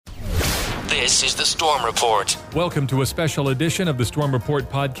This is the Storm Report. Welcome to a special edition of the Storm Report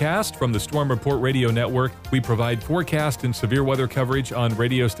podcast from the Storm Report Radio Network. We provide forecast and severe weather coverage on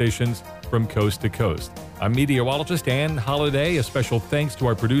radio stations from coast to coast. I'm meteorologist Ann Holliday. A special thanks to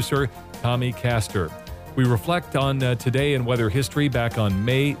our producer, Tommy Castor. We reflect on today in weather history back on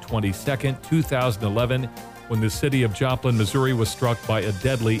May 22nd, 2011, when the city of Joplin, Missouri was struck by a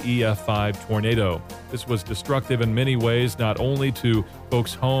deadly EF5 tornado. This was destructive in many ways, not only to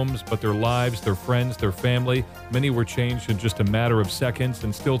folks' homes, but their lives, their friends, their family. Many were changed in just a matter of seconds,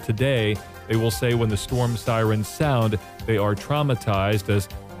 and still today, they will say when the storm sirens sound, they are traumatized as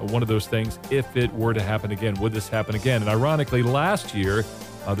one of those things, if it were to happen again, would this happen again? And ironically, last year,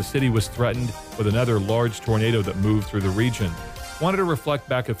 the city was threatened with another large tornado that moved through the region. Wanted to reflect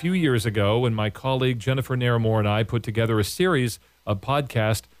back a few years ago when my colleague Jennifer Naramore and I put together a series of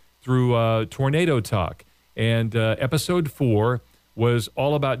podcasts through Tornado Talk. And episode 4 was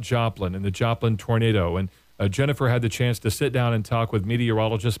all about Joplin and the Joplin tornado. And Jennifer had the chance to sit down and talk with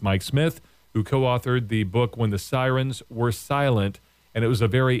meteorologist Mike Smith, who co-authored the book When the Sirens Were Silent. And it was a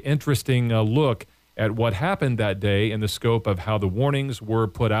very interesting look at what happened that day in the scope of how the warnings were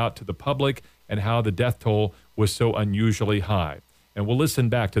put out to the public and how the death toll was so unusually high. And we'll listen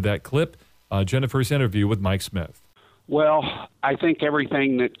back to that clip, Jennifer's interview with Mike Smith. Well, I think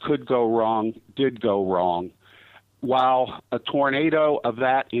everything that could go wrong did go wrong. While a tornado of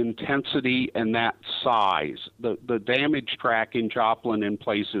that intensity and that size, the damage track in Joplin in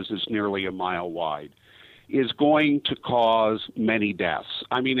places is nearly a mile wide, is going to cause many deaths.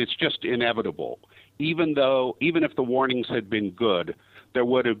 I mean, it's just inevitable. Even if the warnings had been good, there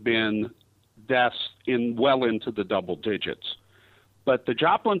would have been deaths well into the double digits. But the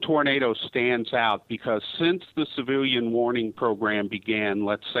Joplin tornado stands out because since the civilian warning program began,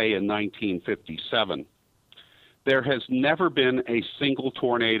 let's say in 1957, there has never been a single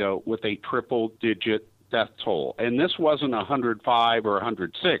tornado with a triple-digit death toll. And this wasn't 105 or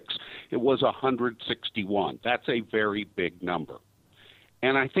 106. It was 161. That's a very big number.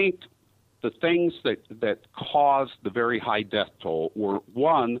 And I think the things that caused the very high death toll were,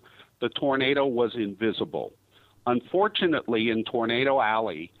 one, the tornado was invisible. Unfortunately, in Tornado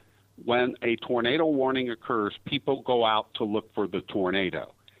Alley, when a tornado warning occurs, people go out to look for the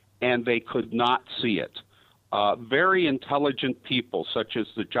tornado, and they could not see it. Very intelligent people, such as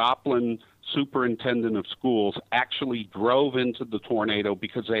the Joplin superintendent of schools, actually drove into the tornado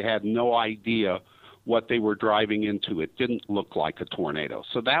because they had no idea what they were driving into. It didn't look like a tornado.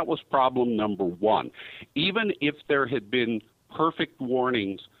 So that was problem number one. Even if there had been perfect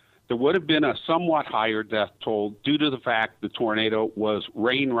warnings, there would have been a somewhat higher death toll due to the fact the tornado was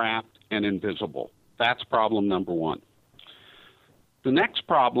rain-wrapped and invisible. That's problem number one. The next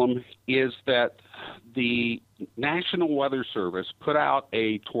problem is that the National Weather Service put out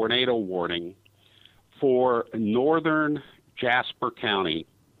a tornado warning for northern Jasper County,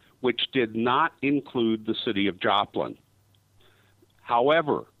 which did not include the city of Joplin.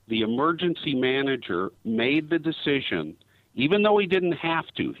 However, the emergency manager made the decision, even though he didn't have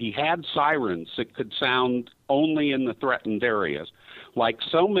to. He had sirens that could sound only in the threatened areas. Like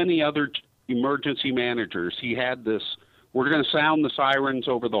so many other emergency managers, he had this, we're going to sound the sirens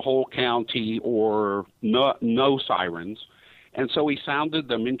over the whole county or no sirens. And so he sounded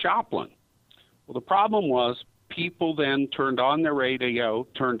them in Joplin. Well, the problem was people then turned on their radio,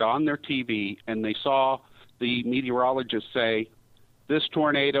 turned on their TV, and they saw the meteorologist say, this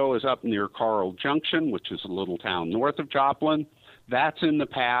tornado is up near Carl Junction, which is a little town north of Joplin. That's in the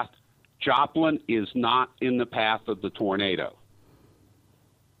path. Joplin is not in the path of the tornado.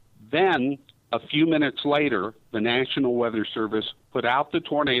 Then, a few minutes later, the National Weather Service put out the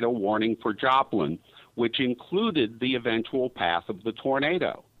tornado warning for Joplin, which included the eventual path of the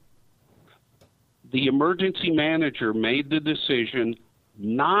tornado. The emergency manager made the decision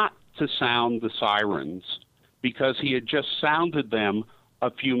not to sound the sirens because he had just sounded them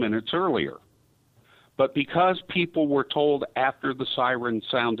a few minutes earlier. But because people were told after the siren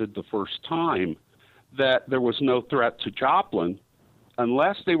sounded the first time that there was no threat to Joplin,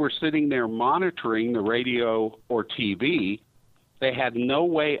 unless they were sitting there monitoring the radio or TV, they had no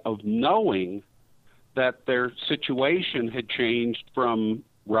way of knowing that their situation had changed from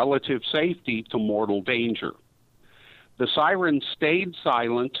relative safety to mortal danger. The sirens stayed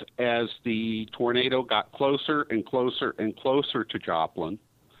silent as the tornado got closer and closer and closer to Joplin.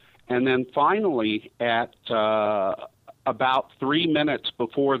 And then finally, at about 3 minutes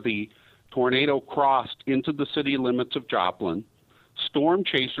before the tornado crossed into the city limits of Joplin, storm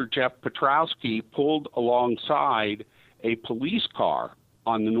chaser Jeff Petrowski pulled alongside a police car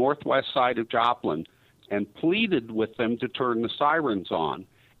on the northwest side of Joplin and pleaded with them to turn the sirens on.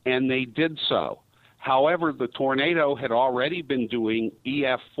 and they did so. However, the tornado had already been doing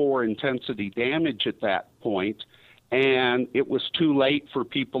EF4 intensity damage at that point, and it was too late for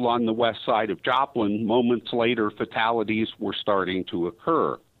people on the west side of Joplin. Moments later, fatalities were starting to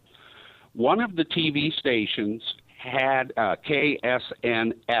occur. One of the TV stations had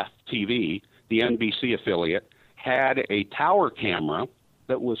KSNF TV, the NBC affiliate, had a tower camera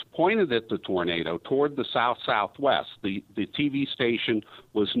that was pointed at the tornado toward the south-southwest. The TV station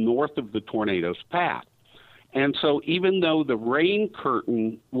was north of the tornado's path. And so even though the rain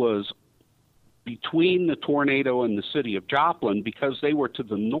curtain was between the tornado and the city of Joplin, because they were to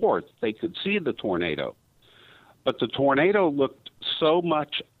the north, they could see the tornado. But the tornado looked so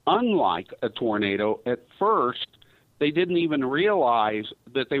much unlike a tornado, at first they didn't even realize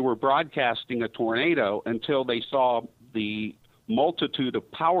that they were broadcasting a tornado until they saw the multitude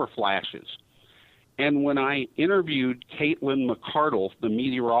of power flashes. And when I interviewed Caitlin McCardle, the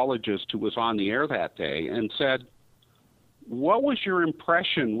meteorologist who was on the air that day, and said, what was your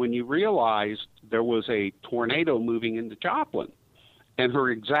impression when you realized there was a tornado moving into Joplin? And her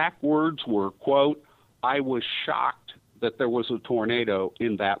exact words were, quote, I was shocked that there was a tornado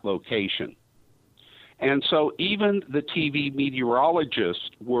in that location. And so even the TV meteorologists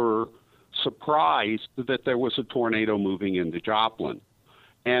were surprised that there was a tornado moving into Joplin.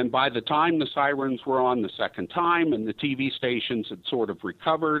 And by the time the sirens were on the second time and the TV stations had sort of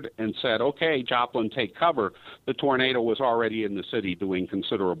recovered and said, okay, Joplin, take cover, the tornado was already in the city doing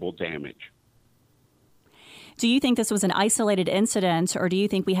considerable damage. Do you think this was an isolated incident, or do you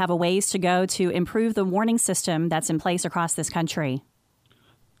think we have a ways to go to improve the warning system that's in place across this country?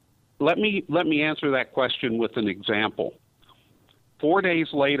 Let me answer that question with an example. 4 days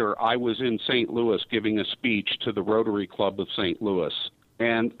later, I was in St. Louis giving a speech to the Rotary Club of St. Louis.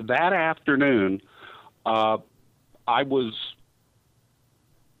 And that afternoon, I was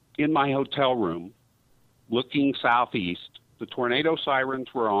in my hotel room looking southeast. The tornado sirens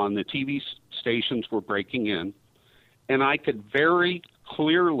were on, the TV stations were breaking in, and I could very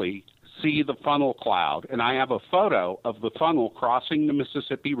clearly see the funnel cloud. And I have a photo of the funnel crossing the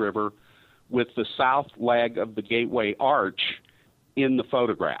Mississippi River with the south leg of the Gateway Arch in the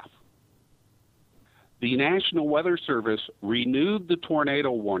photograph. The National Weather Service renewed the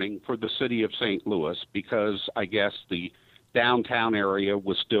tornado warning for the city of St. Louis because I guess the downtown area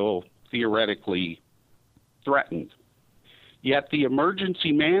was still theoretically threatened. Yet the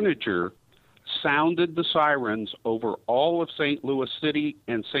emergency manager sounded the sirens over all of St. Louis City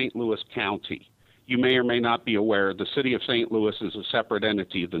and St. Louis County. You may or may not be aware, the city of St. Louis is a separate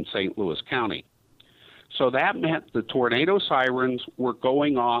entity than St. Louis County. So that meant the tornado sirens were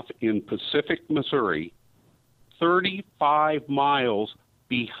going off in Pacific, Missouri, 35 miles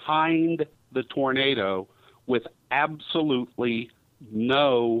behind the tornado with absolutely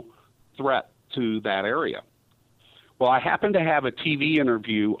no threat to that area. Well, I happened to have a TV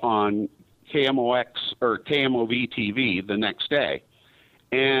interview on KMOX or KMOV TV the next day,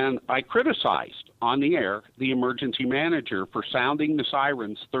 and I criticized on the air the emergency manager for sounding the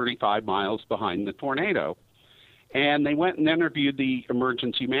sirens 35 miles behind the tornado. And they went and interviewed the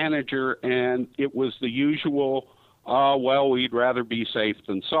emergency manager, and it was the usual, well, we'd rather be safe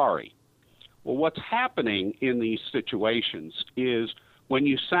than sorry. Well, what's happening in these situations is when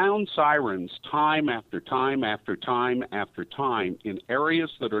you sound sirens time after time after time after time in areas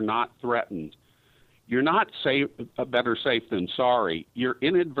that are not threatened, you're not better safe than sorry. You're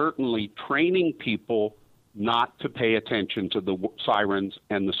inadvertently training people not to pay attention to the sirens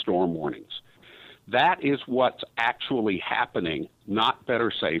and the storm warnings. That is what's actually happening, not better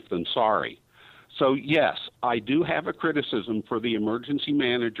safe than sorry. So, yes, I do have a criticism for the emergency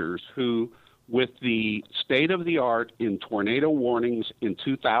managers who, with the state-of-the-art in tornado warnings in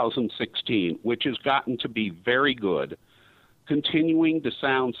 2016, which has gotten to be very good, continuing to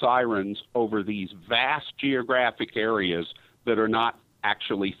sound sirens over these vast geographic areas that are not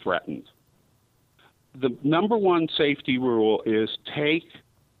actually threatened. The number one safety rule is take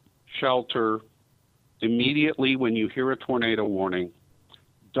shelter immediately when you hear a tornado warning.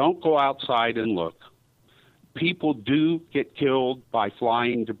 Don't go outside and look. People do get killed by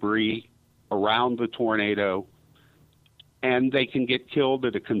flying debris around the tornado, and they can get killed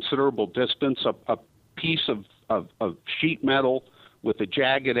at a considerable distance. A piece of sheet metal with a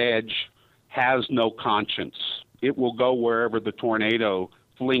jagged edge has no conscience. It will go wherever the tornado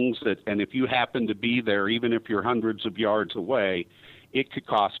flings it, and if you happen to be there, even if you're hundreds of yards away, it could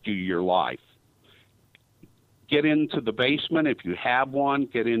cost you your life. Get into the basement if you have one.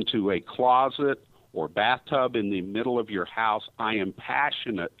 Get into a closet or bathtub in the middle of your house. I am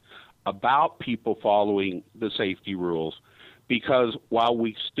passionate about people following the safety rules because while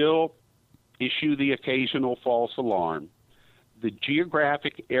we still issue the occasional false alarm, the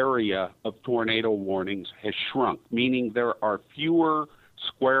geographic area of tornado warnings has shrunk, meaning there are fewer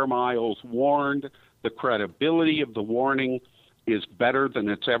square miles warned. The credibility of the warning is better than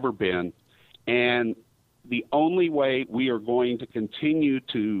it's ever been. And the only way we are going to continue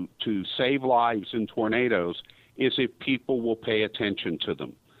to save lives in tornadoes is if people will pay attention to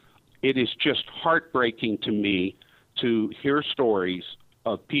them. It is just heartbreaking to me to hear stories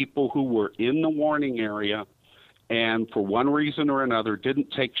of people who were in the warning area and for one reason or another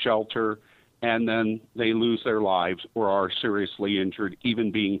didn't take shelter, and then they lose their lives or are seriously injured,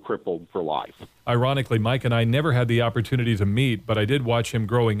 even being crippled for life. Ironically, Mike and I never had the opportunity to meet, but I did watch him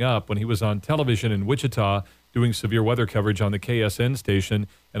growing up when he was on television in Wichita doing severe weather coverage on the KSN station.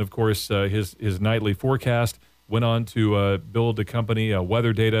 And, of course, his nightly forecast went on to build a company,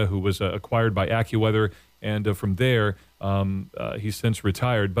 Weather Data, who was acquired by AccuWeather. And from there, he's since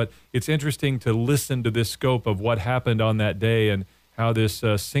retired. But it's interesting to listen to this scope of what happened on that day and how this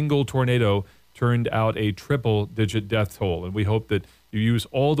single tornado turned out a triple-digit death toll. And we hope that you use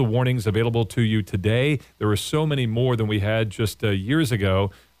all the warnings available to you today. There are so many more than we had just years ago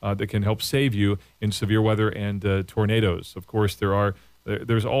that can help save you in severe weather and tornadoes. Of course,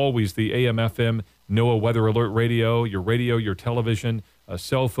 there's always the AM/FM NOAA Weather Alert radio, your television,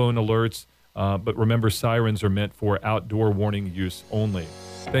 cell phone alerts. But remember, sirens are meant for outdoor warning use only.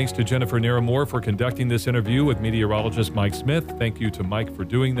 Thanks to Jennifer Naramore for conducting this interview with meteorologist Mike Smith. Thank you to Mike for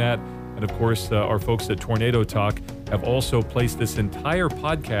doing that. And of course, our folks at Tornado Talk have also placed this entire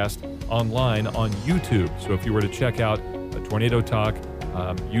podcast online on YouTube. So if you were to check out Tornado Talk,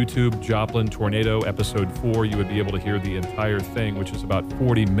 YouTube, Joplin Tornado, Episode 4, you would be able to hear the entire thing, which is about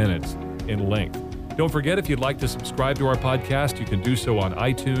 40 minutes in length. Don't forget, if you'd like to subscribe to our podcast, you can do so on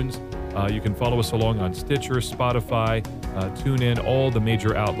iTunes. You can follow us along on Stitcher, Spotify, TuneIn, all the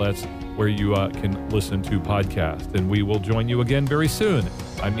major outlets where you can listen to podcasts. And we will join you again very soon.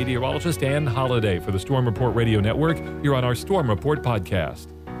 I'm meteorologist Ann Holliday for the Storm Report Radio Network here on our Storm Report podcast.